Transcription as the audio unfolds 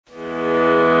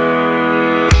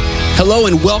Hello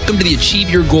and welcome to the Achieve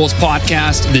Your Goals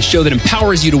podcast, the show that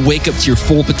empowers you to wake up to your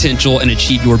full potential and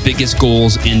achieve your biggest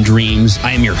goals and dreams.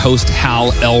 I am your host,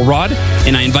 Hal Elrod,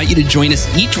 and I invite you to join us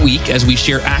each week as we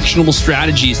share actionable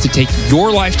strategies to take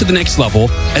your life to the next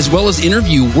level, as well as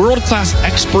interview world-class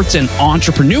experts and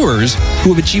entrepreneurs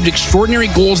who have achieved extraordinary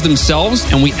goals themselves,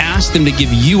 and we ask them to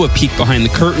give you a peek behind the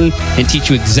curtain and teach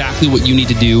you exactly what you need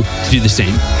to do the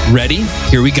same. Ready?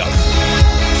 Here we go.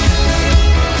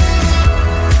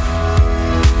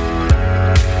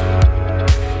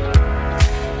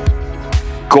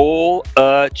 Goal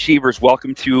Achievers,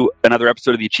 welcome to another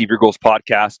episode of the Achieve Your Goals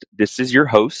podcast. This is your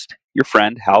host, your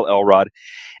friend, Hal Elrod,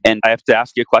 and I have to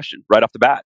ask you a question right off the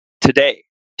bat. Today,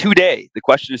 the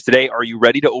question is today, are you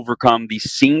ready to overcome the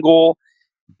single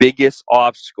biggest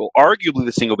obstacle, arguably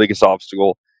the single biggest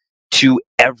obstacle to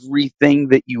everything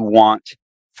that you want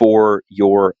for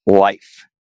your life?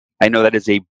 I know that is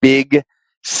a big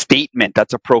statement.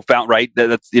 That's a profound, right?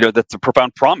 That's a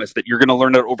profound promise that you're going to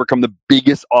learn how to overcome the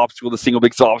biggest obstacle, the single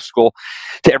biggest obstacle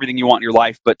to everything you want in your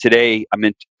life. But today, I'm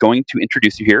going to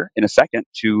introduce you here in a second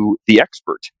to the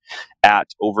expert at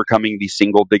overcoming the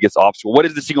single biggest obstacle. What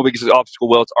is the single biggest obstacle?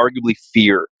 Well, it's arguably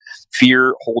fear.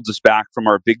 Fear holds us back from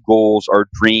our big goals, our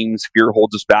dreams. Fear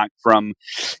holds us back from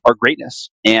our greatness.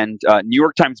 And New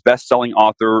York Times bestselling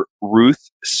author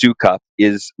Ruth Soukup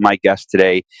is my guest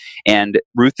today. And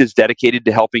Ruth is dedicated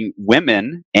to helping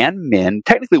women and men,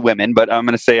 technically women, but I'm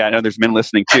going to say, I know there's men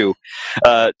listening too,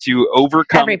 to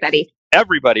overcome...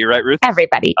 Everybody, right, Ruth?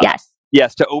 Everybody, yes.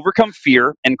 Yes, to overcome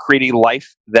fear and create a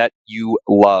life that you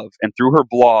love. And through her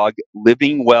blog,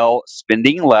 Living Well,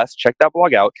 Spending Less, check that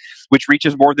blog out, which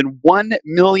reaches more than 1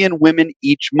 million women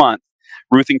each month,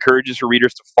 Ruth encourages her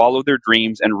readers to follow their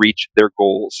dreams and reach their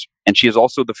goals. And she is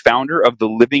also the founder of the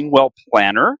Living Well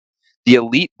Planner, the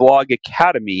Elite Blog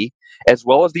Academy, as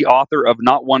well as the author of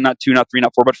not one, not two, not three,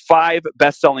 not four, but 5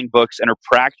 best-selling books. And her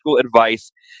practical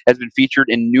advice has been featured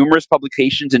in numerous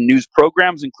publications and news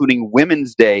programs, including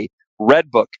Women's Day,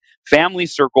 Redbook, Family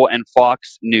Circle, and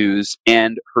Fox News.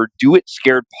 And her Do It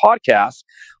Scared podcast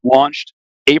launched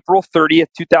April 30th,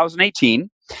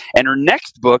 2018. And her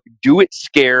next book, Do It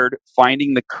Scared,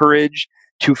 Finding the Courage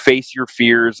to Face Your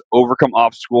Fears, Overcome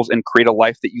Obstacles, and Create a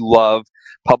Life That You Love,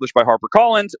 published by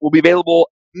HarperCollins, will be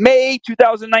available May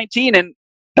 2019. And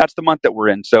that's the month that we're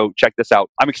in. So check this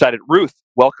out. I'm excited. Ruth,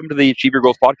 welcome to the Achieve Your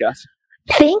Goals podcast.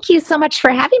 Thank you so much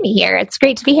for having me here. It's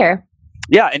great to be here.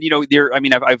 Yeah, and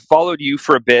I've followed you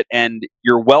for a bit, and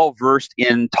you're well versed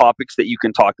in topics that you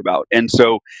can talk about. And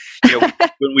so,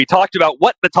 when we talked about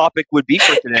what the topic would be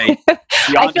for today,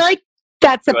 I feel like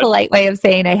that's a polite way of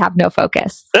saying I have no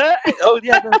focus. Oh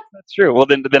yeah, that's true. Well,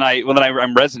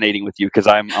 I'm resonating with you because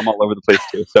I'm all over the place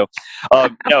too. So,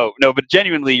 no, but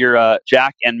genuinely, you're a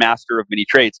jack and master of many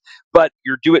trades. But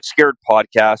your Do It Scared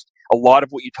podcast, a lot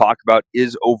of what you talk about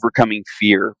is overcoming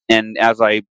fear. And as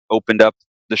I opened up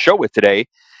the show with today,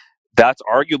 that's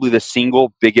arguably the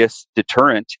single biggest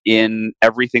deterrent in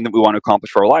everything that we want to accomplish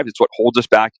for our lives. It's what holds us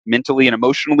back mentally and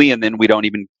emotionally, and then we don't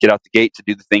even get out the gate to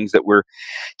do the things that we're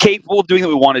capable of doing that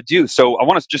we want to do. So I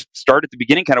want to just start at the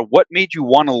beginning, kind of what made you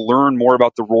want to learn more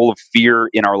about the role of fear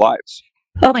in our lives?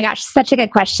 Oh my gosh, such a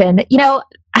good question.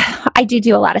 I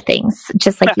do a lot of things,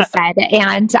 just like you said,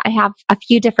 and I have a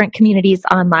few different communities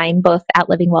online, both at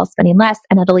Living Well, Spending Less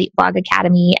and at Elite Blog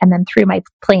Academy, and then through my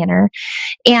planner.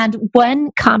 And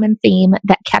one common theme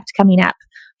that kept coming up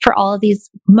for all of these,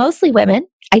 mostly women,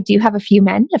 I do have a few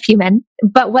men,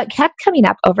 but what kept coming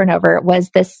up over and over was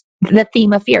the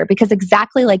theme of fear, because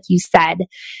exactly like you said,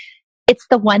 it's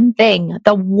the one thing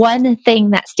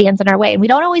that stands in our way. And we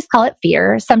don't always call it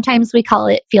fear. Sometimes we call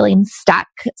it feeling stuck.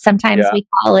 Sometimes we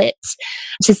call it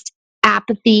just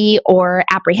apathy or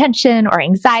apprehension or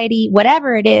anxiety,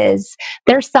 whatever it is,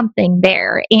 there's something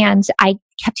there. And I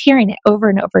kept hearing it over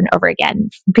and over and over again.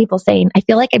 People saying, I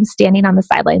feel like I'm standing on the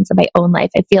sidelines of my own life.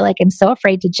 I feel like I'm so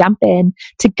afraid to jump in,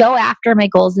 to go after my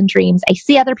goals and dreams. I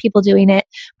see other people doing it.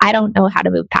 I don't know how to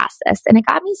move past this. And it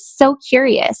got me so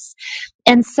curious.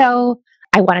 And so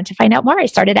I wanted to find out more. I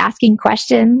started asking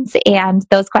questions, and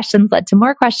those questions led to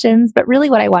more questions. But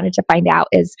really what I wanted to find out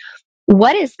is,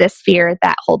 what is this fear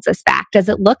that holds us back? Does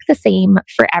it look the same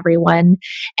for everyone?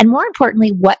 And more importantly,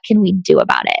 what can we do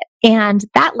about it? And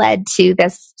that led to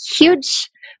this huge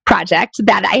project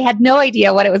that I had no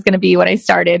idea what it was going to be when I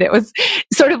started. It was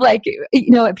sort of like,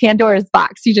 at Pandora's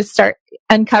box, you just start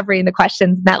uncovering the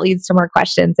questions and that leads to more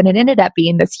questions. And it ended up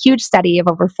being this huge study of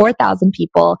over 4,000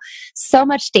 people, so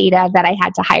much data that I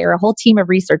had to hire a whole team of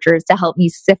researchers to help me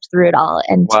sift through it all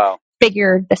and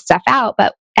figure this stuff out.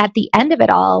 But at the end of it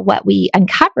all, what we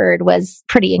uncovered was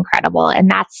pretty incredible. And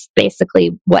that's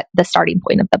basically what the starting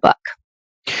point of the book.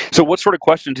 So what sort of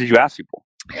questions did you ask people?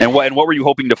 And what were you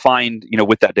hoping to find,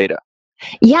 with that data?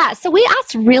 Yeah, so we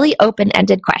asked really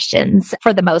open-ended questions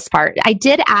for the most part. I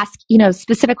did ask,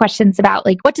 specific questions about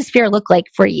like, what does fear look like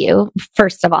for you?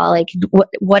 First of all, like,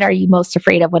 what are you most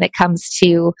afraid of when it comes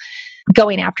to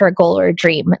going after a goal or a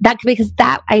dream? Because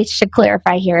I should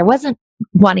clarify here, I wasn't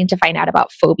wanting to find out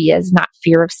about phobias, not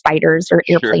fear of spiders or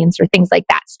airplanes or things like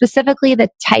that. Specifically, the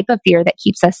type of fear that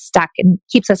keeps us stuck and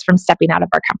keeps us from stepping out of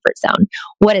our comfort zone.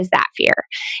 What is that fear?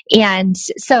 And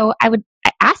so I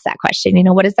ask that question,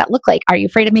 what does that look like? Are you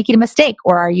afraid of making a mistake,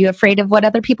 or are you afraid of what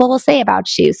other people will say about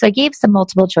you? So I gave some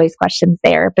multiple choice questions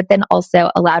there, but then also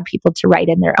allowed people to write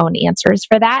in their own answers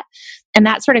for that. And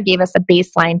that sort of gave us a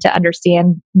baseline to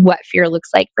understand what fear looks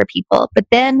like for people. But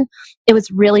then it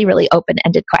was really, really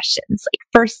open-ended questions. Like,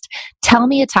 first, tell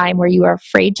me a time where you were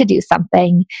afraid to do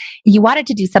something. You wanted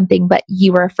to do something, but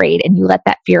you were afraid and you let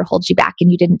that fear hold you back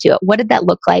and you didn't do it. What did that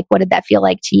look like? What did that feel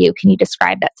like to you? Can you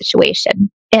describe that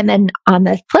situation? And then on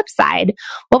the flip side,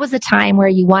 what was a time where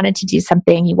you wanted to do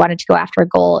something, you wanted to go after a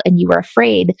goal and you were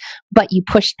afraid, but you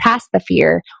pushed past the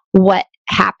fear? What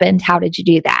happened? How did you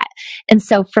do that? And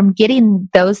so from getting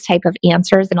those type of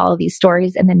answers and all of these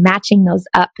stories and then matching those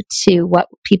up to what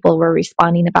people were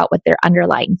responding about, what their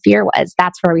underlying fear was,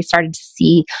 that's where we started to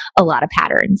see a lot of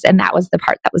patterns. And that was the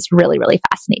part that was really, really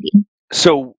fascinating.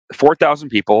 So 4,000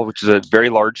 people, which is a very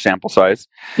large sample size.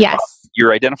 Yes.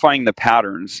 You're identifying the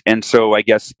patterns. And so I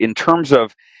guess in terms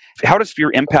of how does fear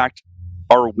impact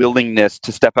our willingness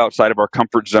to step outside of our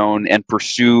comfort zone and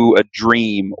pursue a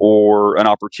dream or an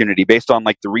opportunity based on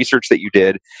like the research that you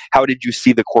did? How did you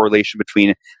see the correlation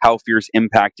between how fear is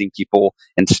impacting people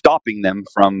and stopping them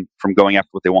from going after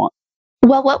what they want?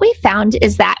 Well, what we found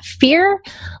is that fear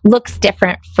looks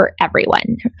different for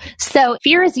everyone. So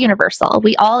fear is universal.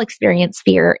 We all experience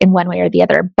fear in one way or the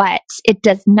other, but it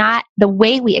does not, the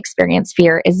way we experience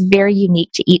fear is very unique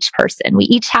to each person. We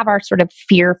each have our sort of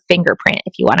fear fingerprint,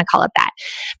 if you want to call it that.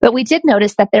 But we did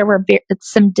notice that there were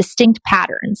some distinct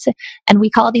patterns, and we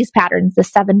call these patterns the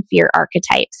 7 fear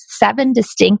archetypes, 7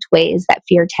 distinct ways that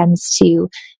fear tends to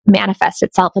manifest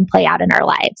itself and play out in our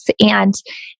lives. And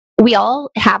we all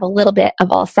have a little bit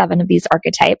of all 7 of these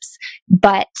archetypes,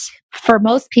 but for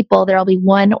most people, there'll be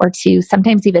 1 or 2,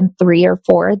 sometimes even 3 or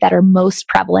 4 that are most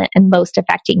prevalent and most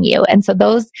affecting you. And so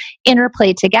those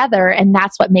interplay together, and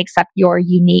that's what makes up your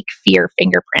unique fear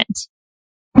fingerprint.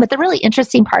 But the really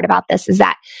interesting part about this is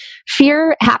that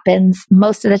fear happens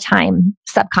most of the time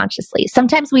subconsciously.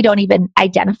 Sometimes we don't even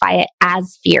identify it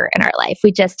as fear in our life.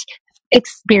 We just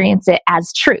experience it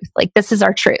as truth. Like, this is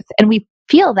our truth. And we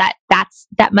feel that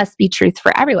that must be truth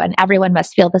for everyone. Everyone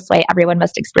must feel this way. Everyone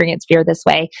must experience fear this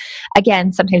way.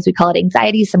 Again, sometimes we call it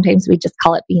anxiety. Sometimes we just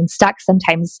call it being stuck.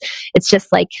 Sometimes it's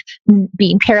just like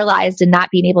being paralyzed and not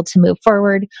being able to move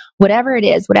forward. Whatever it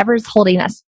is, whatever is holding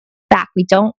us back, we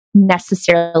don't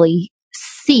necessarily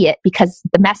see it because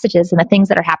the messages and the things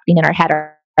that are happening in our head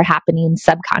are happening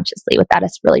subconsciously without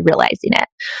us really realizing it.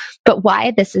 But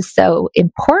why this is so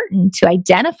important to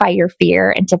identify your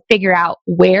fear and to figure out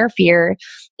where fear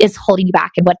is holding you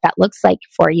back and what that looks like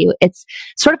for you. It's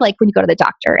sort of like when you go to the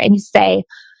doctor and you say,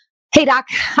 "Hey doc,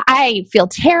 I feel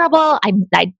terrible. I'm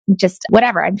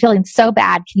feeling so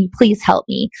bad. Can you please help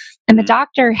me?" And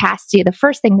the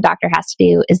first thing the doctor has to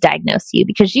do is diagnose you,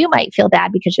 because you might feel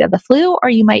bad because you have the flu, or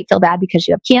you might feel bad because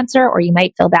you have cancer, or you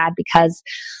might feel bad because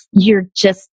you're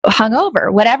just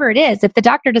hungover, whatever it is. If the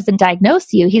doctor doesn't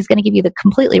diagnose you, he's going to give you the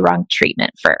completely wrong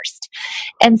treatment first.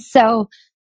 And so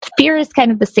fear is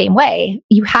kind of the same way.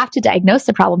 You have to diagnose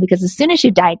the problem, because as soon as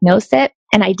you diagnose it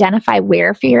and identify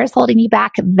where fear is holding you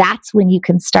back, that's when you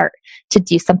can start to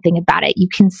do something about it. You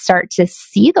can start to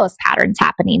see those patterns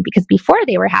happening, because before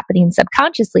they were happening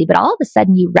subconsciously, but all of a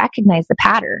sudden you recognize the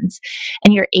patterns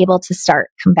and you're able to start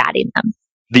combating them.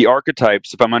 The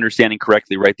archetypes, if I'm understanding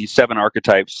correctly, right, these 7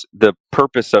 archetypes, the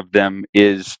purpose of them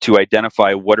is to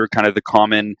identify what are kind of the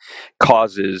common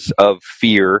causes of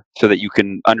fear, so that you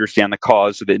can understand the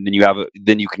cause, so that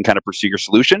then you can kind of pursue your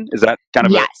solution. Is that kind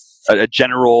of a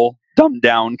general dumbed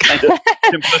down kind of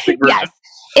simplistic version? Yes.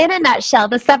 In a nutshell,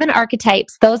 the 7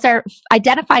 archetypes, those are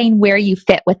identifying where you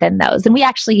fit within those. And we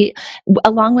actually,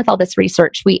 along with all this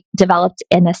research, we developed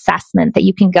an assessment that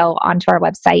you can go onto our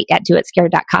website at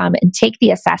doitscared.com and take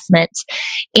the assessment.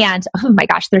 And oh my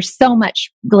gosh, there's so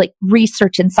much like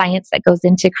research and science that goes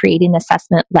into creating an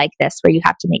assessment like this, where you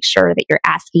have to make sure that you're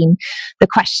asking the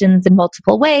questions in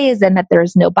multiple ways and that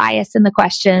there's no bias in the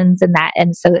questions,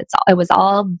 and so it was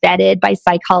all vetted by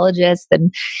psychologists,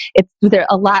 and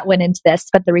a lot went into this.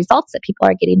 But but the results that people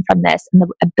are getting from this and the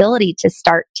ability to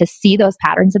start to see those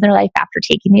patterns in their life after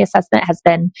taking the assessment has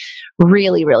been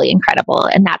really, really incredible.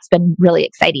 And that's been really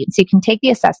exciting. So you can take the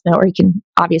assessment, or you can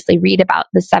obviously read about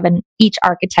the 7, each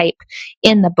archetype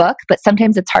in the book, but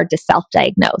sometimes it's hard to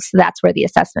self-diagnose. So that's where the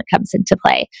assessment comes into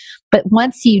play. But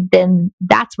once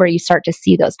that's where you start to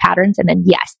see those patterns. And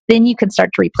then you can start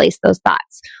to replace those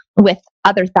thoughts with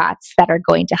other thoughts that are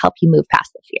going to help you move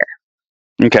past the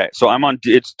fear. Okay. So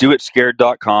it's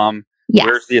doitscared.com. Yes.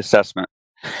 Where's the assessment?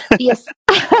 Yes.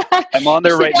 I'm on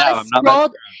there right now.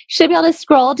 Should be able to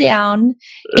scroll down,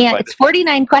 and it's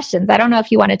 49 questions. I don't know if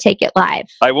you want to take it live.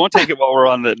 I won't take it while we're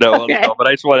on the Okay. no, but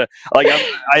I just want to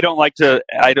I don't like to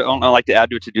add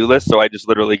to a to-do list, so I just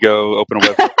literally go open a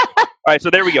website. All right,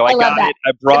 so there we go. I got it.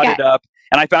 I brought it up,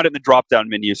 and I found it in the drop-down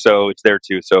menu, so it's there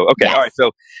too. So okay, yes. All right.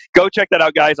 So go check that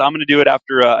out, guys. I'm going to do it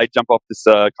after I jump off this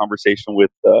conversation with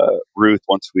Ruth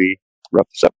once we wrap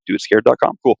this up.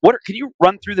 doitscared.com. Cool. Can you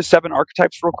run through the 7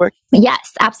 archetypes real quick?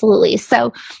 Yes, absolutely.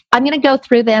 So I'm going to go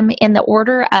through them in the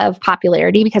order of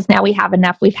popularity, because now we have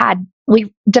enough.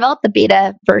 We developed the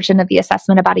beta version of the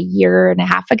assessment about a year and a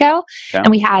half ago, and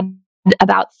we had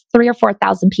about 3,000 or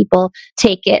 4,000 people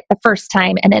take it the first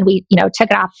time, and then we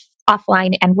took it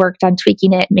offline and worked on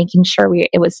tweaking it, making sure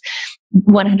it was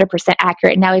 100%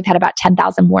 accurate. Now we've had about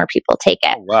 10,000 more people take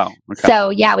it. Oh, wow. Okay.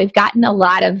 So we've gotten a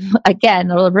lot of,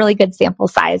 again, a really good sample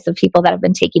size of people that have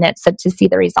been taking it to see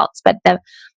the results. But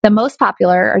the most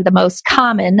popular, or the most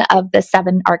common of the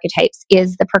 7 archetypes,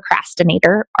 is the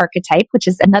procrastinator archetype, which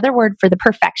is another word for the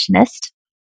perfectionist.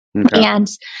 Okay. And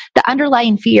the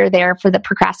underlying fear there for the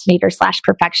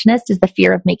procrastinator/perfectionist is the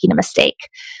fear of making a mistake.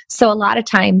 So a lot of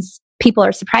times people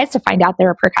are surprised to find out they're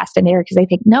a procrastinator, because they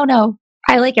think, no,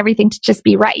 I like everything to just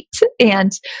be right.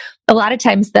 And a lot of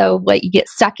times, though, what you get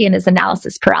stuck in is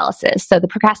analysis paralysis. So the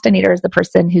procrastinator is the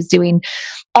person who's doing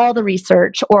all the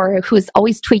research, or who's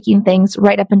always tweaking things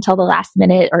right up until the last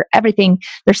minute, or everything.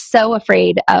 They're so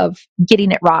afraid of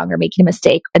getting it wrong or making a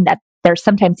mistake, and that they're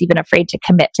sometimes even afraid to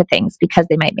commit to things because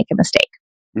they might make a mistake.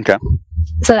 Okay.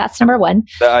 So that's number 1.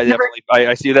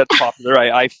 I see that's popular.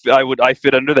 I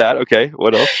fit under that. Okay.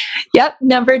 What else? Yep.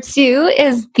 Number 2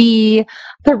 is the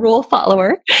rule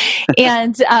follower.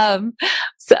 And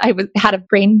so I had a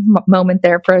brain moment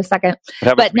there for a second.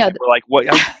 But no, we're like, what?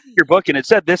 I read your book and it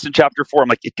said this in chapter 4. I'm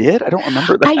like, it did? I don't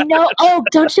remember that. I know. Oh,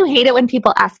 don't you hate it when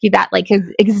people ask you that, like, his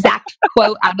exact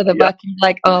quote out of the book? And you're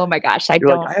like, oh my gosh, I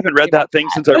haven't read that thing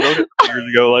since I wrote it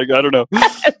years ago. Like, I don't know.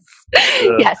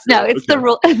 Yes, no, it's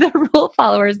okay. The rule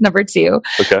follower is number 2.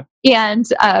 Okay. And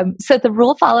so the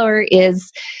rule follower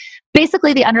is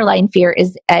basically, the underlying fear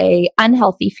is a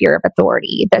unhealthy fear of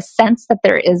authority. The sense that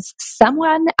there is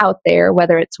someone out there,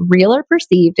 whether it's real or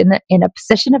perceived, in a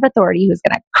position of authority, who's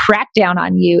going to crack down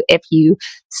on you if you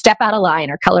step out of line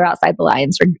or color outside the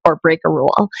lines or break a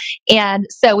rule. And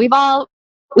so we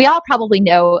all probably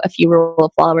know a few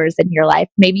rule followers in your life.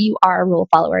 Maybe you are a rule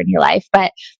follower in your life,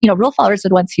 but rule followers are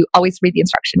the ones who always read the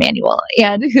instruction manual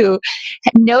and who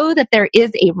know that there is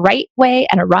a right way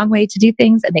and a wrong way to do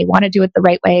things, and they want to do it the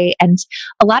right way. And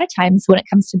a lot of times when it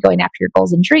comes to going after your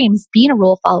goals and dreams, being a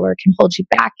rule follower can hold you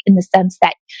back, in the sense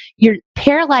that you're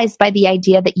paralyzed by the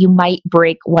idea that you might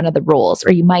break one of the rules,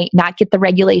 or you might not get the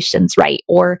regulations right,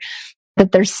 or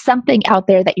that there's something out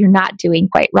there that you're not doing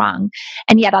quite wrong.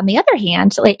 And yet, on the other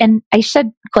hand, and I should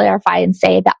clarify and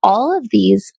say that all of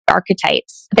these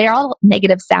archetypes, they're all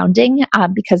negative sounding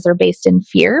because they're based in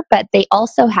fear, but they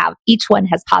also each one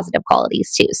has positive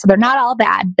qualities too. So they're not all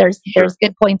bad. There's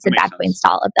good points and bad points to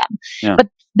all of them. Yeah. But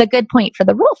the good point for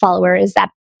the rule follower is that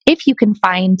if you can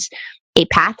find a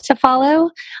path to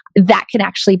follow, that can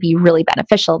actually be really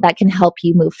beneficial. That can help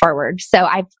you move forward. So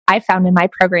I've found in my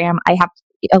program, I have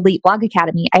Elite Blog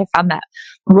Academy, I found that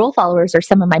rule followers are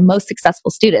some of my most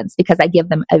successful students, because I give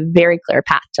them a very clear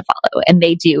path to follow, and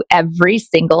they do every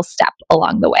single step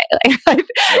along the way.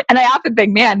 And I often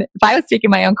think, man, if I was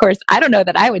taking my own course, I don't know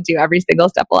that I would do every single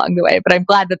step along the way, but I'm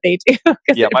glad that they do.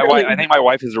 Yeah, I think my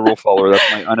wife is a rule follower.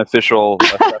 That's my unofficial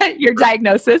your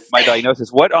diagnosis. My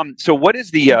diagnosis. So what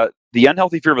is the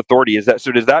unhealthy fear of authority? Does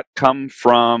that come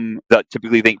from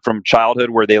typically think from childhood,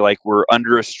 where they were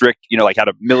under a strict, had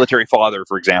a military father,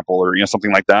 for example, or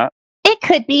something like that? It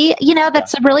could be,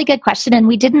 that's a really good question.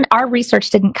 And our research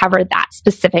didn't cover that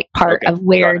specific part of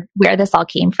where this all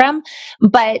came from.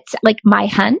 But my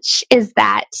hunch is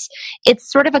that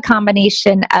it's sort of a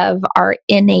combination of our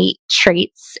innate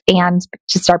traits and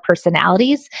just our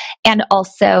personalities, and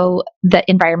also the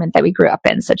environment that we grew up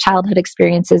in. So childhood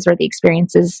experiences, or the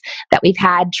experiences that we've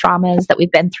had, traumas that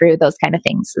we've been through, those kind of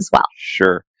things as well.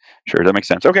 Sure. That makes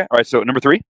sense. Okay. All right. So number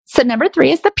 3. So number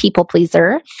 3 is the people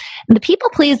pleaser. And the people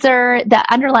pleaser, the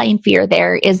underlying fear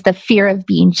there is the fear of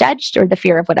being judged or the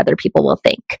fear of what other people will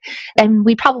think. And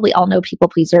we probably all know people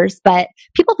pleasers, but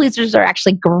people pleasers are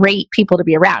actually great people to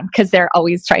be around because they're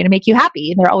always trying to make you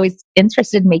happy. They're always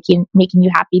interested in making you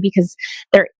happy because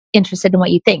they're interested in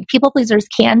what you think. People pleasers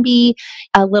can be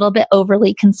a little bit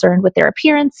overly concerned with their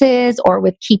appearances or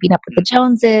with keeping up with the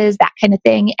Joneses, that kind of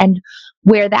thing. And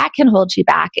where that can hold you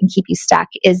back and keep you stuck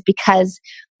is because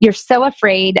you're so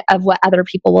afraid of what other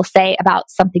people will say about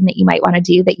something that you might want to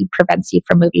do that prevents you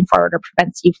from moving forward or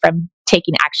prevents you from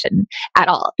taking action at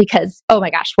all because, oh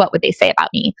my gosh, what would they say about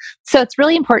me? So it's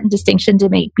really important distinction to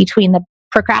make between the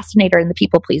procrastinator and the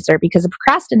people pleaser because a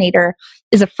procrastinator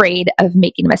is afraid of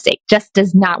making a mistake, just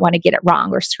does not want to get it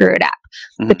wrong or screw it up.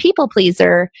 Mm-hmm. The people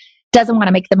pleaser doesn't want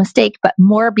to make the mistake, but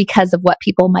more because of what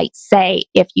people might say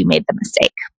if you made the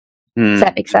mistake. Does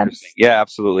that make sense? Yeah,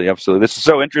 absolutely. Absolutely. This is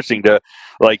so interesting to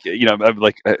I'm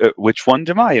like, which one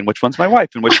am I and which one's my wife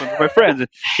and which one's my friends?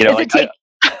 Yeah.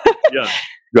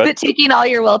 Is it taking all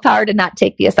your willpower to not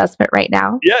take the assessment right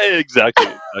now? Yeah, exactly.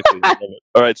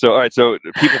 All right. So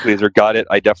people pleaser, got it.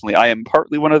 I am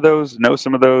partly one of those, know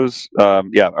some of those.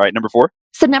 Yeah. All right. Number 4.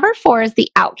 So number 4 is the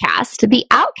outcast. The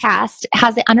outcast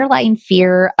has an underlying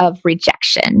fear of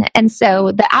rejection. And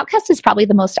so the outcast is probably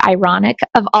the most ironic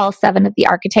of all 7 of the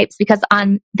archetypes because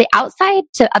on the outside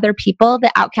to other people,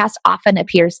 the outcast often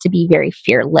appears to be very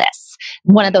fearless.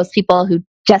 One of those people who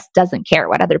just doesn't care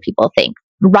what other people think.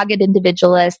 Rugged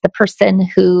individualist, the person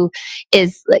who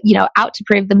is, out to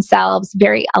prove themselves,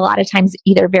 a lot of times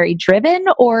either very driven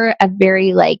or a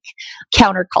very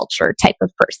counterculture type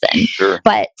of person. Sure.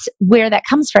 But where that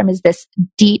comes from is this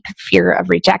deep fear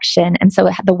of rejection. And so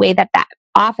the way that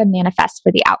often manifests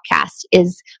for the outcast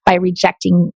is by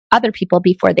rejecting other people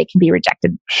before they can be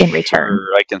rejected in return.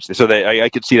 Sure, I can see. So I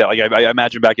could see that. I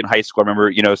imagine back in high school, I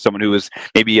remember, someone who was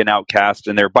maybe an outcast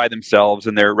and they're by themselves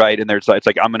and they're right. And it's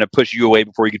like, I'm going to push you away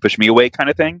before you can push me away kind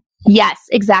of thing. Yes,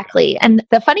 exactly. And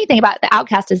the funny thing about the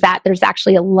outcast is that there's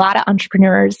actually a lot of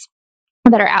entrepreneurs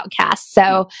that are outcasts.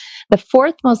 So the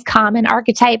 4th most common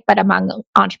archetype, but among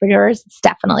entrepreneurs, it's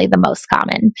definitely the most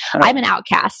common. Oh. I'm an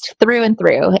outcast through and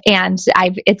through. And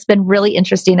it's been really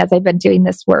interesting as I've been doing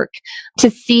this work to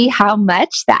see how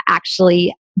much that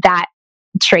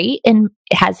trait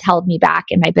has held me back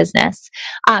in my business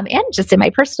and just in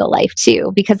my personal life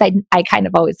too, because I kind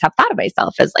of always have thought of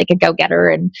myself as like a go-getter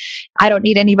and I don't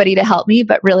need anybody to help me,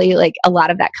 but really a lot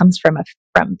of that comes from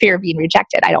fear of being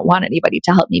rejected. I don't want anybody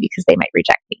to help me because they might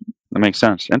reject me. That makes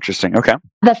sense. Interesting. Okay.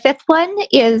 The 5th one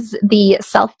is the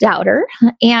self-doubter,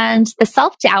 and the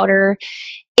self-doubter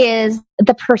is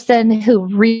the person who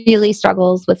really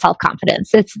struggles with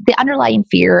self-confidence. It's the underlying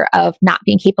fear of not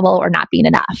being capable or not being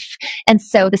enough. And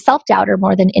so the self-doubter,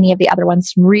 more than any of the other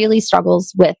ones, really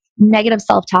struggles with negative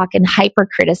self-talk and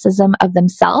hypercriticism of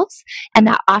themselves. And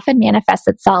that often manifests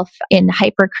itself in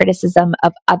hypercriticism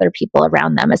of other people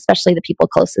around them, especially the people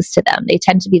closest to them. They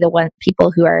tend to be the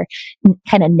people who are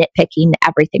kind of nitpicking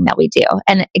everything that we do.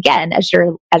 And again, as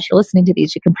you're listening to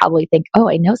these, you can probably think, oh,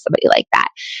 I know somebody like that.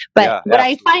 But what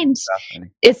I find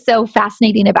is so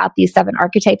fascinating about these 7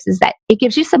 archetypes is that it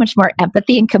gives you so much more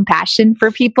empathy and compassion for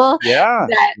people. Yeah.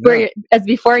 As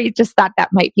before, you just thought that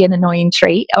might be an annoying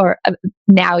trait, or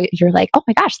now you're like, oh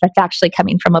my gosh, that's actually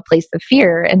coming from a place of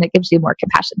fear, and it gives you more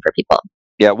compassion for people.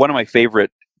 Yeah, one of my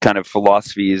favorite kind of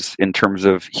philosophies in terms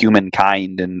of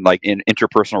humankind and in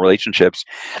interpersonal relationships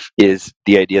is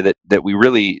the idea that we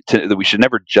really that we should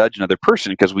never judge another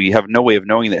person because we have no way of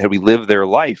knowing that had we lived their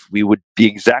life we would be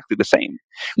exactly the same.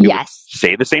 We would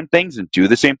say the same things and do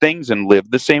the same things and live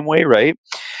the same way, right?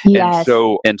 Yes.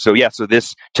 So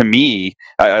this to me,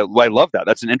 I love that.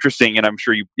 That's an interesting, and I'm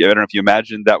sure I don't know if you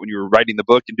imagined that when you were writing the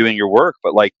book and doing your work,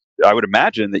 but I would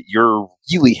imagine that you're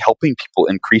really helping people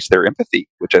increase their empathy,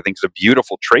 which I think is a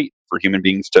beautiful trait for human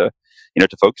beings to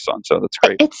focus on. So that's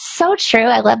great. It's so true.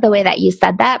 I love the way that you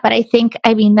said that. But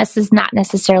I mean, this is not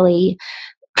necessarily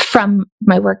from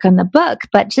my work on the book,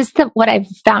 but just what I've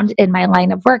found in my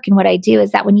line of work and what I do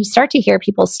is that when you start to hear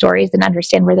people's stories and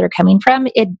understand where they're coming from,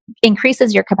 it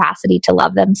increases your capacity to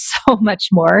love them so much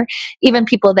more. Even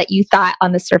people that you thought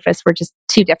on the surface were just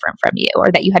too different from you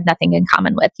or that you had nothing in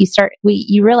common with.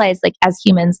 You realize as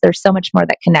humans, there's so much more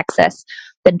that connects us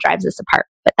than drives us apart.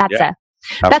 But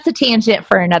that's a tangent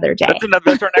for another day.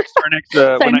 That's our next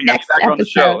when I get back on the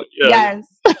show. Yes.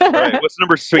 All right. What's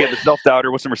number 6? The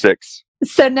self-doubter. What's number 6?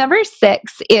 So number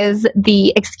 6 is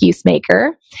the excuse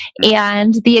maker.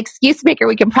 And the excuse maker,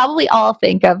 we can probably all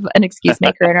think of an excuse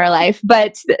maker in our life,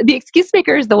 but the excuse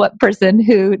maker is the one person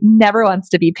who never wants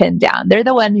to be pinned down. They're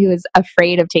the one who is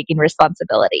afraid of taking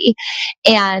responsibility.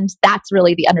 And that's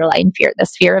really the underlying fear,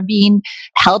 this fear of being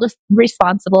held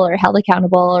responsible or held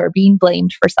accountable or being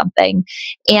blamed for something.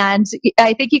 And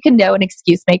I think you can know an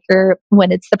excuse maker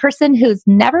when it's the person who's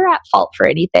never at fault for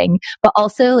anything, but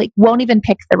also like won't even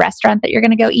pick the restaurant that you're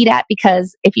going to go eat at,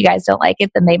 because if you guys don't like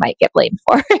it, then they might get blamed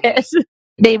for it.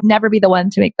 They'd never be the one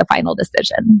to make the final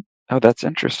decision. Oh, that's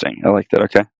interesting. I like that.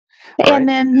 Okay. All and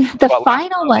then the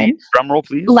final one, drum roll,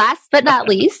 please. Last but not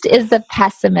least, is the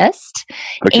pessimist.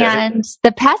 Okay. And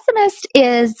the pessimist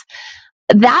is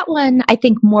that one, I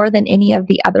think, more than any of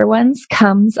the other ones,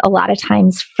 comes a lot of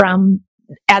times from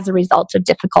as a result of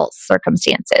difficult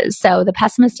circumstances. So the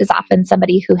pessimist is often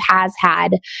somebody who has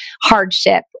had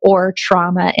hardship or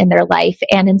trauma in their life.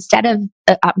 And instead of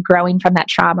growing from that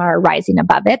trauma or rising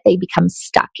above it, they become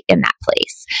stuck in that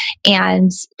place and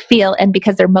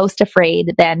because they're most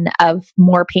afraid then of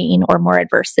more pain or more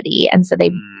adversity. And so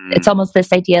it's almost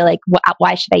this idea like,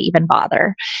 why should I even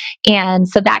bother? And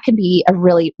so that can be a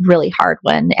really, really hard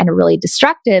one and a really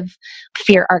destructive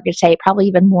fear archetype, probably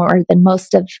even more than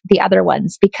most of the other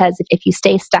ones, because if you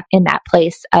stay stuck in that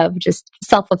place of just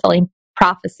self-fulfilling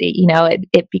prophecy,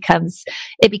 it becomes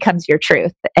your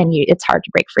truth, and it's hard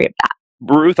to break free of that.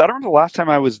 Ruth, I don't remember the last time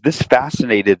I was this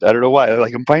fascinated. I don't know why.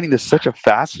 Like, I'm finding this such a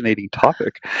fascinating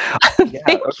topic.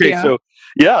 So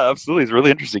yeah, absolutely, it's really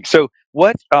interesting. So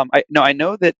what? I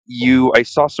know that I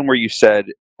saw somewhere you said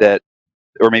that,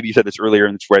 or maybe you said this earlier,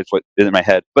 and it's where it's what is in my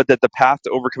head, but that the path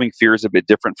to overcoming fear is a bit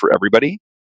different for everybody.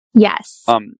 Yes.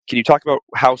 Can you talk about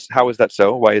how is that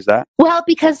so? Why is that? Well,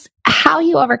 because how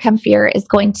you overcome fear is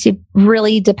going to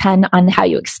really depend on how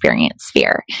you experience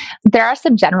fear. There are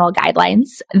some general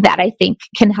guidelines that I think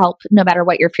can help no matter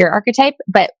what your fear archetype,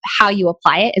 but how you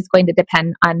apply it is going to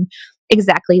depend on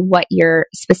exactly what your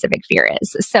specific fear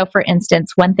is. So for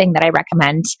instance, one thing that I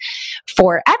recommend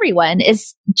for everyone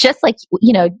is just like,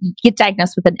 you get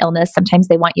diagnosed with an illness. Sometimes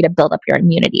they want you to build up your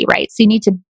immunity, right? So you need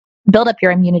to build up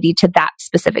your immunity to that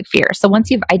specific fear. So once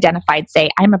you've identified, say,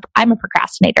 I'm a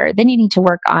procrastinator, then you need to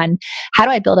work on, how do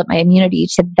I build up my immunity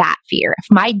to that fear? If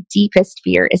my deepest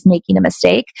fear is making a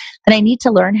mistake, then I need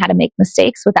to learn how to make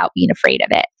mistakes without being afraid of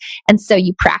it. And so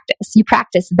you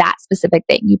practice that specific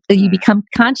thing. You become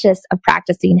conscious of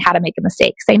practicing how to make a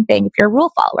mistake. Same thing if you're a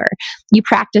rule follower. You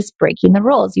practice breaking the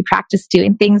rules. You practice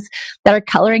doing things that are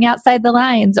coloring outside the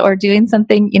lines or doing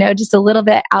something, just a little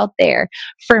bit out there.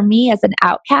 For me as an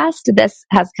outcast, this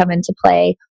has come into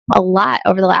play a lot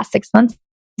over the last 6 months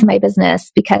in my business,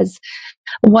 because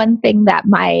one thing that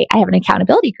I have an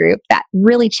accountability group that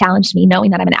really challenged me,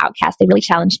 knowing that I'm an outcast, they really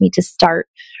challenged me to start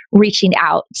reaching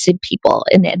out to people,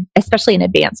 especially in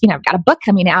advance. I've got a book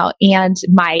coming out, and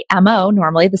my MO,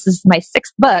 normally, this is my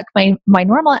 6th book, my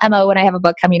normal MO when I have a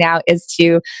book coming out is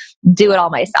to do it all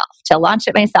myself, to launch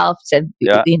it myself, to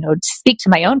speak to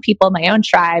my own people, my own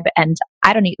tribe, and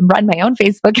I don't need to run my own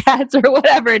Facebook ads or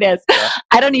whatever it is. Yeah.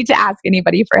 I don't need to ask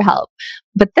anybody for help.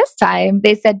 But this time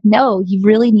they said, no, you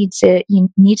need to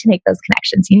make those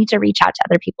connections. You need to reach out to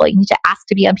other people. You need to ask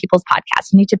to be on people's podcasts.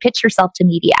 You need to pitch yourself to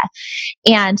media.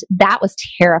 And that was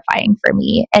terrifying for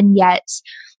me. And yet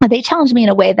they challenged me in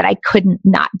a way that I couldn't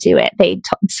not do it. They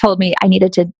told me I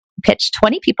needed to pitch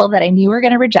 20 people that I knew were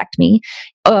going to reject me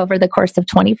over the course of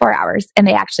 24 hours. And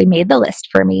they actually made the list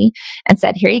for me and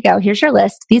said, here you go. Here's your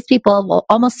list. These people will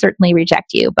almost certainly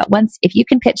reject you. But if you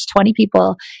can pitch 20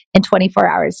 people in 24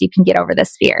 hours, you can get over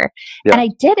this fear. Yeah. And I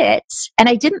did it. And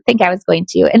I didn't think I was going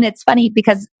to. And it's funny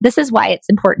because this is why it's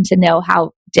important to know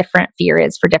how different fear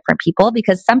is for different people,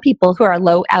 because some people who are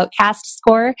low outcast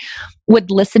score would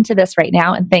listen to this right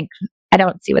now and think, I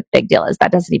don't see what the big deal is.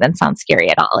 That doesn't even sound scary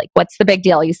at all. Like, what's the big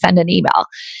deal? You send an email.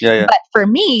 Yeah. But for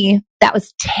me, that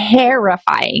was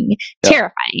terrifying.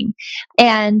 But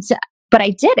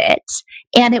I did it,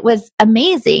 and it was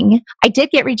amazing. I did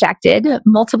get rejected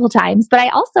multiple times, but I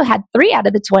also had 3 out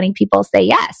of the 20 people say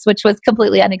yes, which was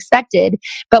completely unexpected.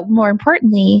 But more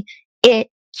importantly, it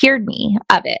cured me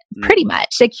of it pretty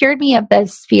much. It cured me of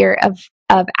this fear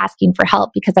of asking for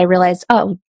help, because I realized,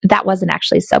 oh, that wasn't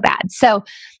actually so bad. So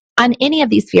on any of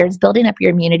these fears, building up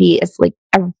your immunity is like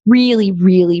a really,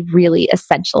 really, really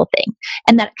essential thing.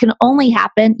 And that can only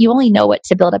happen. You only know what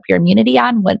to build up your immunity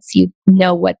on once you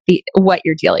know what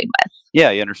you're dealing with.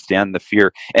 Yeah, you understand the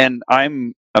fear. And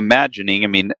I'm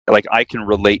imagining, I can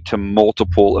relate to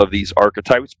multiple of these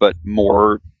archetypes, but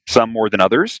more some more than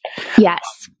others. Yes.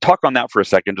 Talk on that for a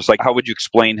second. Just like, how would you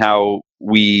explain how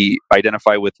we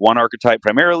identify with one archetype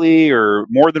primarily, or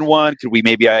more than one? Could we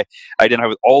maybe identify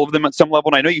with all of them at some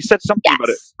level? And I know you said something about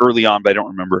it early on, but I don't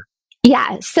remember.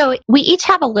 Yeah. So we each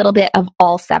have a little bit of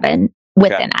all 7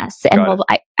 within us, and we'll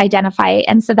identify.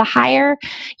 And so the higher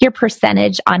your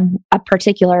percentage on a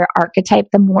particular archetype,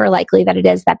 the more likely that it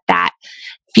is that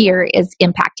fear is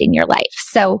impacting your life.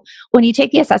 So when you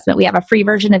take the assessment, we have a free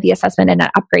version of the assessment and an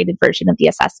upgraded version of the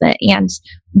assessment. And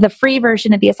the free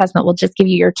version of the assessment will just give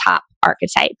you your top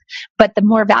archetype. But the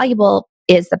more valuable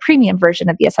is the premium version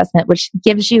of the assessment, which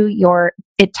gives you your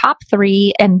top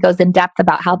 3 and goes in depth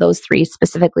about how those 3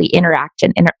 specifically interact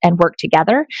and work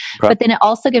together. Okay. But then it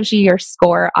also gives you your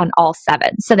score on all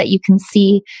 7 so that you can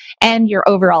see, and your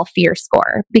overall fear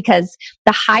score, because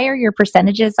the higher your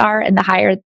percentages are and the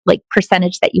higher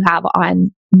percentage that you have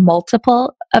on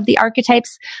multiple of the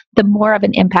archetypes, the more of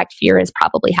an impact fear is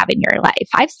probably having in your life.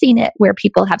 I've seen it where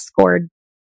people have scored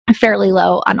fairly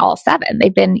low on all 7.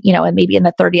 They've been, and maybe in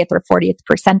the 30th or 40th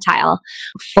percentile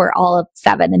for all of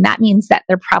 7. And that means that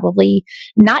they're probably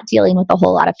not dealing with a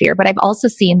whole lot of fear. But I've also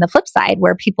seen the flip side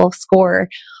where people score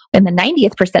in the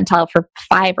 90th percentile for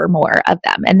 5 or more of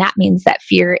them. And that means that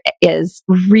fear is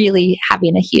really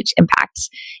having a huge impact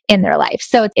in their life.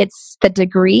 So it's the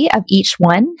degree of each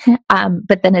one,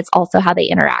 but then it's also how they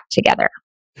interact together.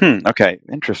 Okay,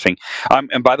 interesting.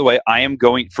 And by the way, I am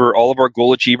going, for all of our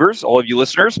goal achievers, all of you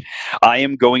listeners, I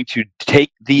am going to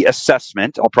take the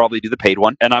assessment. I'll probably do the paid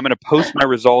one, and I'm going to post my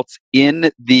results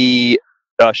in the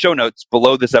show notes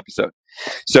below this episode.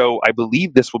 So I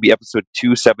believe this will be episode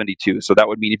 272. So that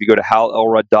would mean if you go to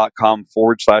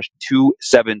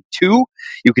halelrod.com/272,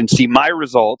 you can see my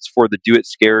results for the Do It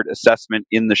Scared assessment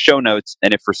in the show notes.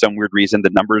 And if for some weird reason the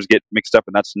numbers get mixed up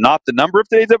and that's not the number of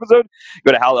today's episode,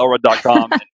 go to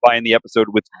halelrod.com and find the episode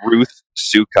with Ruth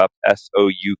Soukup,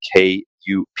 Soukup.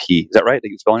 Is that right? I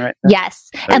think it's spelling right? Yes.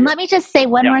 And let me just say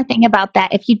one more thing about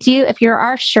that. If you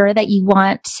are sure that you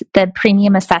want the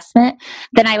premium assessment,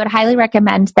 then I would highly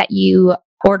recommend that you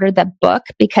order the book,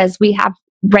 because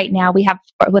right now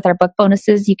with our book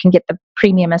bonuses, you can get the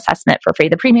premium assessment for free.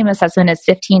 The premium assessment is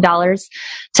 $15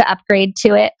 to upgrade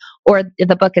to it, or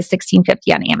the book is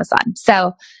 $16.50 on Amazon.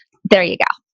 So there you go.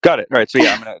 Got it. All right. So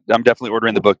I'm definitely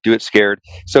ordering the book, Do It Scared.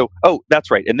 So, that's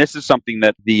right. And this is something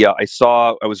that I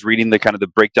was reading the kind of the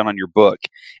breakdown on your book,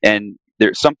 and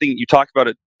there's something you talk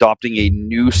about adopting a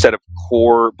new set of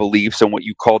core beliefs and what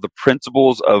you call the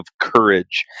principles of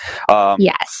courage.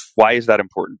 Yes. Why is that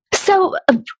important? So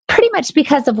pretty much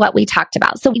because of what we talked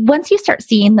about. So once you start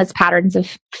seeing those patterns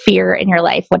of fear in your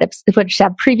life, which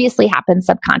have previously happened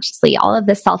subconsciously, all of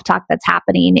the self-talk that's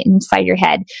happening inside your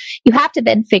head, you have to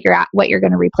then figure out what you're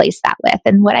going to replace that with.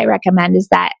 And what I recommend is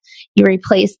that you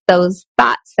replace those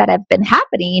thoughts that have been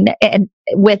happening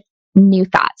with new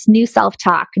thoughts, new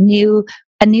self-talk, a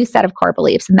new set of core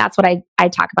beliefs. And that's what I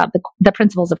talk about, the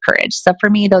principles of courage. So for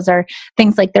me, those are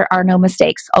things like there are no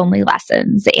mistakes, only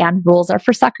lessons, and rules are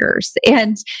for suckers.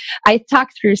 And I talk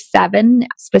through 7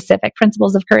 specific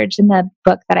principles of courage in the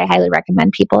book that I highly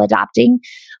recommend people adopting.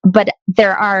 But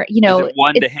there are, Is it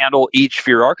one to handle each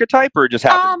fear archetype, or just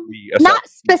happen to be not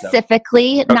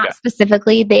specifically, okay. Not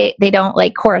specifically. They don't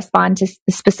correspond to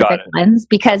specific ones,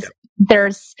 because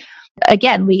there's,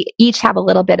 again, we each have a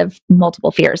little bit of multiple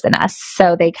fears in us.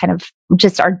 So they kind of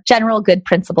just are general good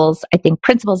principles, I think,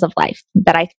 principles of life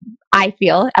that I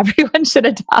feel everyone should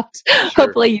adopt. Sure.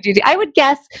 Hopefully you do. I would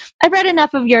guess I've read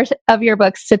enough of your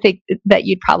books to think that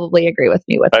you'd probably agree with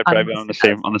me with. I'd probably be on the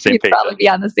same page. Probably be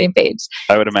on the same page.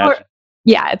 I would imagine.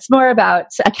 It's more about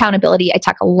accountability. I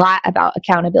talk a lot about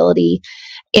accountability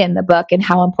in the book and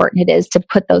how important it is to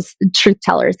put those truth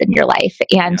tellers in your life.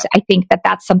 And I think that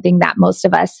that's something that most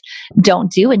of us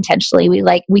don't do intentionally.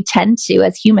 We tend to,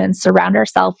 as humans, surround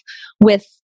ourselves with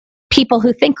people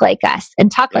who think like us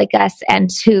and talk like us and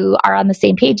who are on the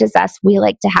same page as us. We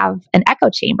like to have an echo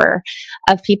chamber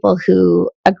of people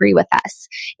who agree with us.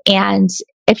 And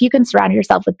if you can surround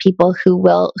yourself with people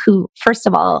who first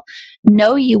of all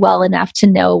know you well enough to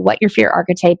know what your fear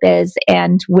archetype is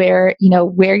and where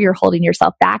you're holding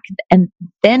yourself back, and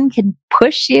then can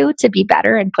push you to be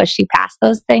better and push you past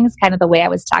those things, kind of the way I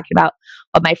was talking about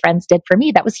what my friends did for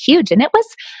me. That was huge. And it was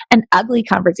an ugly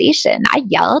conversation. I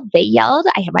yelled, they yelled,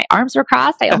 my arms were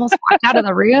crossed. I almost walked out of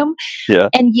the room. Yeah.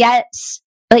 And yet,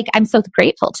 I'm so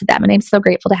grateful to them, and I'm so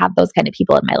grateful to have those kind of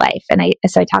people in my life. And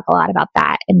so I talk a lot about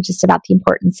that, and just about the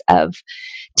importance of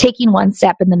taking one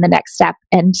step and then the next step,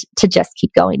 and to just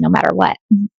keep going no matter what.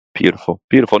 Beautiful.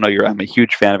 Beautiful. No, I'm a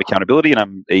huge fan of accountability, and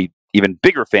I'm a even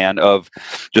bigger fan of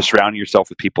just surrounding yourself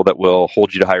with people that will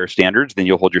hold you to higher standards than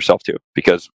you'll hold yourself to,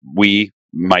 because we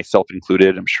myself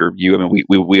included, I'm sure you, I mean,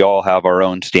 we all have our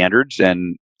own standards,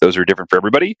 and those are different for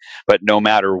everybody. But no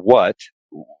matter what,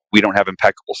 we don't have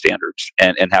impeccable standards,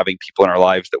 and having people in our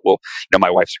lives that will, my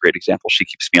wife's a great example. She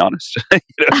keeps me honest.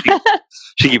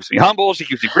 She keeps me humble. She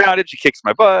keeps me grounded. She kicks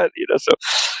my butt, so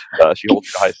she holds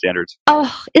me to high standards.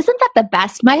 Oh, isn't that the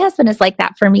best? My husband is like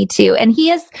that for me too. And he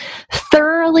is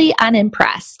thoroughly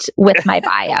unimpressed with my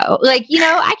bio. Like,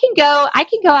 I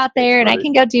can go out there and I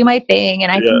can go do my thing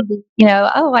and I can,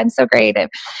 oh, I'm so great. I've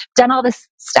done all this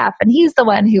stuff. And he's the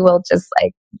one who will just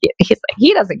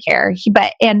he doesn't care.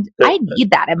 I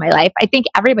need that in my life. I think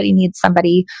everybody needs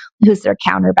somebody who's their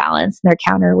counterbalance and their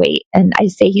counterweight. And I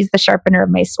say he's the sharpener of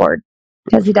my sword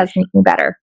because he does make me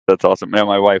better. That's awesome. Man,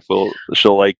 my wife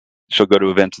she'll go to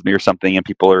events with me or something, and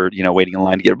people are, waiting in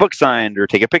line to get a book signed or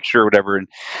take a picture or whatever. And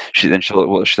she's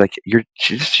like, you're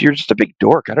just a big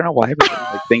dork. I don't know why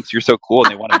everybody thinks you're so cool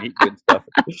and they want to meet you and stuff.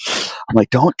 I'm like,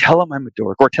 don't tell them I'm a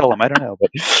dork, or tell them, I don't know.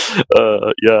 But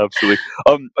yeah, absolutely.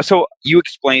 So you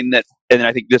explained that, and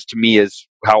I think this to me is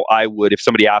how I would, if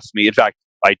somebody asked me, in fact,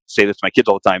 I say this to my kids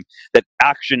all the time, that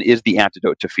action is the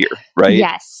antidote to fear, right?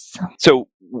 Yes. So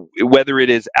whether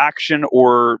it is action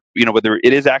or, whether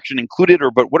it is action included,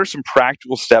 but what are some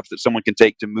practical steps that someone can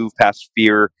take to move past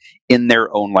fear in their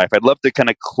own life? I'd love to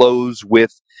kind of close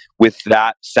with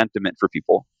that sentiment for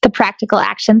people. The practical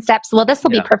action steps. Well, this will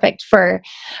be perfect for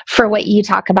what you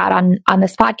talk about on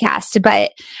this podcast,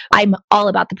 but I'm all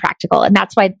about the practical. And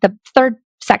that's why the third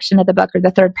section of the book, or the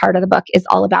third part of the book, is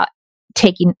all about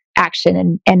taking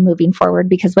action and moving forward,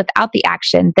 because without the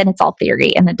action, then it's all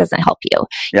theory and it doesn't help you.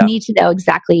 You need to know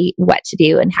exactly what to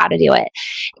do and how to do it.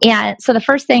 And so the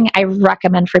first thing I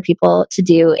recommend for people to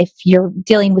do if you're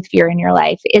dealing with fear in your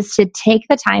life is to take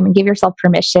the time and give yourself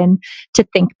permission to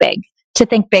think big, to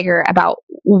think bigger about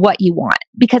what you want.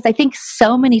 Because I think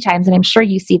so many times, and I'm sure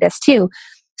you see this too,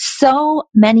 so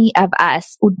many of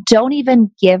us don't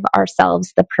even give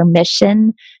ourselves the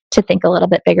permission to think a little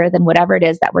bit bigger than whatever it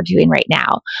is that we're doing right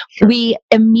now. Sure. We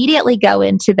immediately go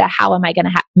into the how am I going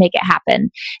to make it happen?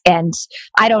 And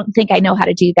I don't think I know how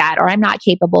to do that, or I'm not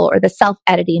capable, or the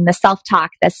self-editing, the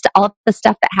self-talk, all the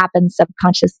stuff that happens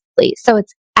subconsciously. So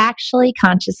it's actually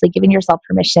consciously giving yourself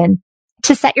permission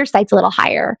to set your sights a little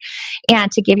higher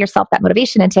and to give yourself that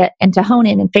motivation and to hone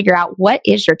in and figure out what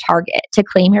is your target, to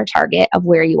claim your target of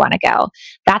where you want to go.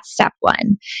 That's step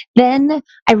one. Then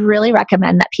I really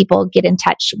recommend that people get in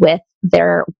touch with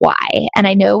their why. And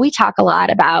I know we talk a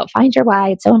lot about find your why.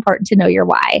 It's so important to know your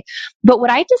why. But what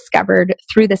I discovered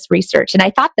through this research, and I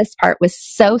thought this part was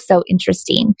so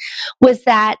interesting, was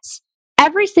that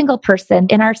every single person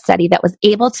in our study that was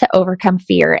able to overcome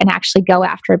fear and actually go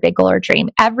after a big goal or dream,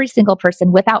 every single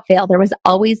person without fail, there was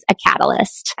always a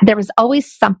catalyst. There was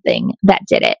always something that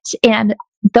did it. And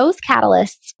those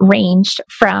catalysts ranged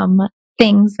from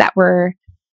things that were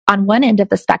on one end of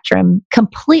the spectrum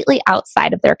completely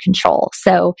outside of their control.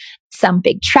 So some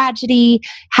big tragedy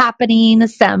happening,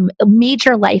 some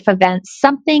major life events,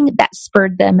 something that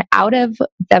spurred them out of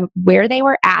where they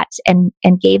were at and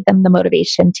gave them the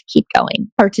motivation to keep going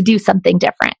or to do something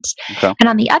different. Okay. And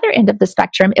on the other end of the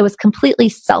spectrum, it was completely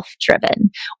self-driven,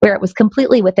 where it was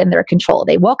completely within their control.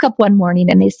 They woke up one morning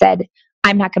and they said,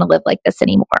 I'm not going to live like this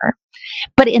anymore.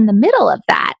 But in the middle of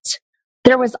that,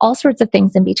 there was all sorts of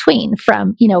things in between,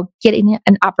 from, getting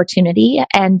an opportunity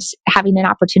and having an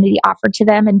opportunity offered to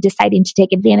them and deciding to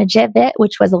take advantage of it,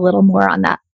 which was a little more on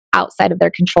the outside of their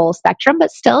control spectrum,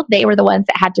 but still they were the ones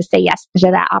that had to say yes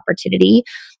to that opportunity,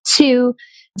 to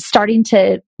starting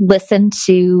to listen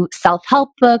to self-help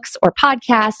books or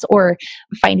podcasts or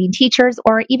finding teachers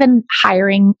or even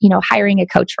hiring a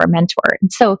coach or a mentor.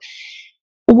 And so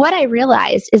what I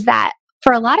realized is that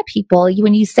for a lot of people,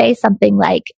 when you say something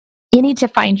like, you need to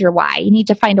find your why. You need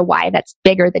to find a why that's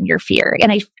bigger than your fear.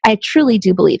 And I truly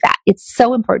do believe that. It's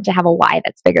so important to have a why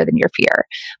that's bigger than your fear.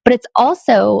 But it's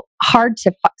also hard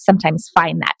to sometimes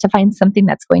find that, to find something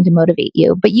that's going to motivate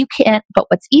you. But you can't, but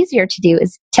what's easier to do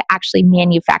is to actually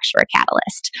manufacture a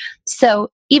catalyst. So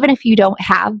even if you don't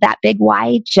have that big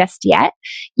why just yet,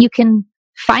 you can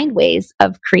find ways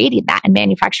of creating that and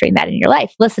manufacturing that in your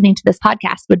life. Listening to this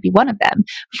podcast would be one of them.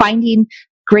 Finding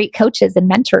great coaches and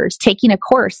mentors, taking a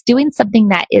course, doing something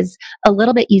that is a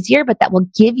little bit easier, but that will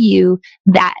give you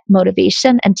that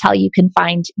motivation until you can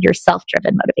find your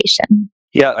self-driven motivation.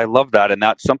 Yeah, I love that. And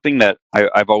that's something that I've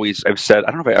said,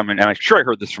 I don't know if I'm sure I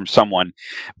heard this from someone,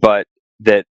 but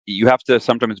that you have to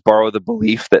sometimes borrow the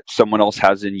belief that someone else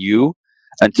has in you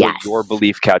until your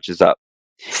belief catches up.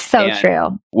 So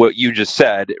true. What you just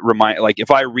said,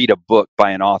 if I read a book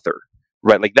by an author,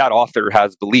 right? Like that author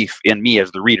has belief in me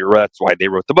as the reader. That's why they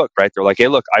wrote the book, right? They're like, hey,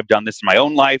 look, I've done this in my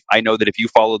own life. I know that if you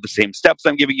follow the same steps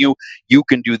I'm giving you, you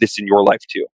can do this in your life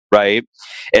too, right?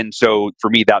 And so for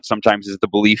me, that sometimes is the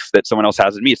belief that someone else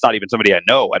has in me. It's not even somebody I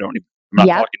know. I'm not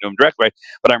talking to them directly, right?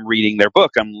 But I'm reading their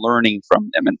book. I'm learning from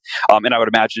them. And I would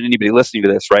imagine anybody listening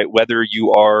to this, right? Whether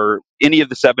you are any of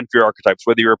the 7 fear archetypes,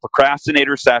 whether you're a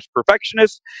procrastinator /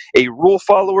 perfectionist, a rule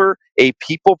follower, a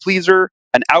people pleaser,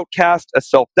 an outcast, a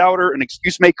self-doubter, an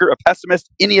excuse maker, a pessimist,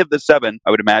 any of the 7,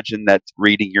 I would imagine that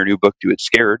reading your new book, Do It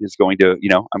Scared, is going to,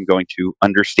 I'm going to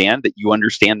understand that you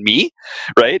understand me,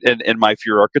 right? And my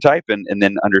fear archetype, and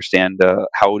then understand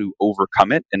how to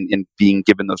overcome it, and being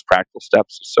given those practical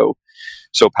steps is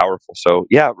so powerful. So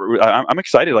yeah, I'm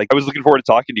excited. Like I was looking forward to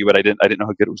talking to you, but I didn't know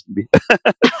how good it was going to be.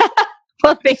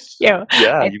 Well, thank you.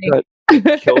 Yeah, you've got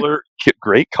killer,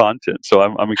 great content. So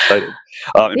I'm excited.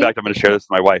 In fact, I'm going to share this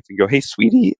with my wife and go, hey,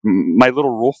 sweetie, my little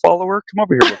rule follower, come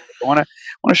over here. I want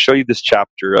to show you this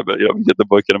chapter of it. Get the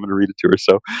book and I'm going to read it to her.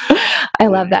 So I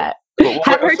love that. You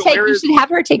should have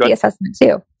her take the assessment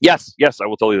too. Yes, I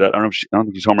will tell you that. I don't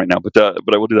think she's home right now, but I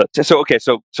will do that. So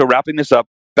wrapping this up,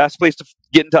 best place to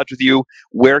get in touch with you.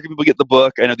 Where can people get the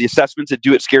book? I know the assessment's at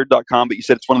doitscared.com, but you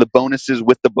said it's one of the bonuses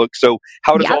with the book. So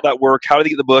how does all that work? How do they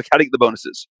get the book? How do they get the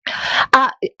bonuses?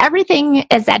 Everything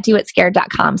is at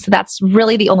doitscared.com. So that's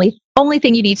really the only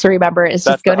thing you need to remember is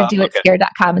just go to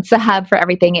doitscared.com. It's the hub for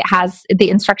everything. It has the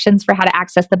instructions for how to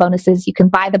access the bonuses. You can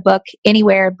buy the book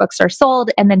anywhere books are sold,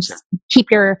 and then just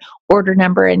keep your order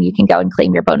number and you can go and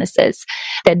claim your bonuses.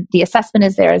 Then the assessment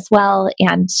is there as well,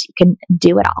 and you can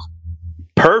do it all.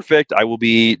 Perfect. I will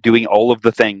be doing all of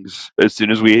the things as soon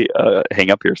as we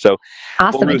hang up here. So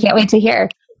awesome. I can't wait to hear.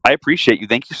 I appreciate you.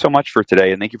 Thank you so much for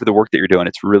today. And thank you for the work that you're doing.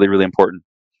 It's really, really important.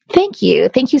 Thank you.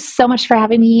 Thank you so much for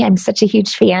having me. I'm such a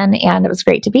huge fan and it was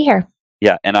great to be here.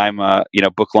 Yeah. And I'm,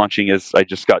 book launching I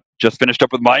just finished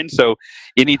up with mine. So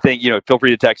anything, feel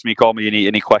free to text me, call me,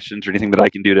 any questions or anything that I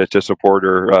can do to support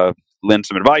or lend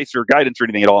some advice or guidance or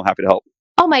anything at all. I'm happy to help.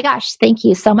 Oh my gosh. Thank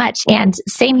you so much. And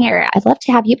same here. I'd love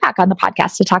to have you back on the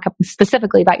podcast to talk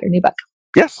specifically about your new book.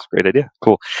 Yes. Great idea.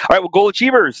 Cool. All right. Well, Goal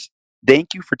Achievers,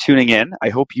 thank you for tuning in. I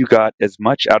hope you got as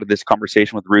much out of this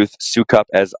conversation with Ruth Soukup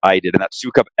as I did. And that's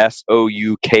Soukup,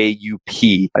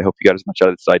 Soukup. I hope you got as much out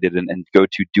of this as I did. And go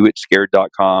to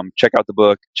doitscared.com. Check out the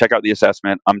book. Check out the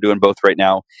assessment. I'm doing both right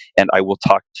now. And I will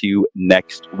talk to you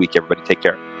next week. Everybody take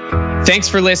care. Thanks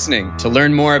for listening. To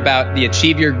learn more about the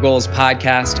Achieve Your Goals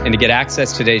podcast and to get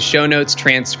access to today's show notes,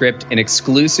 transcript, and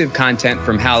exclusive content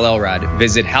from Hal Elrod,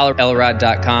 visit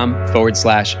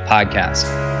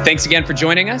halelrod.com/podcast. Thanks again for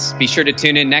joining us. Be sure to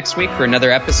tune in next week for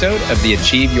another episode of the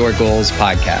Achieve Your Goals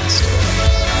podcast.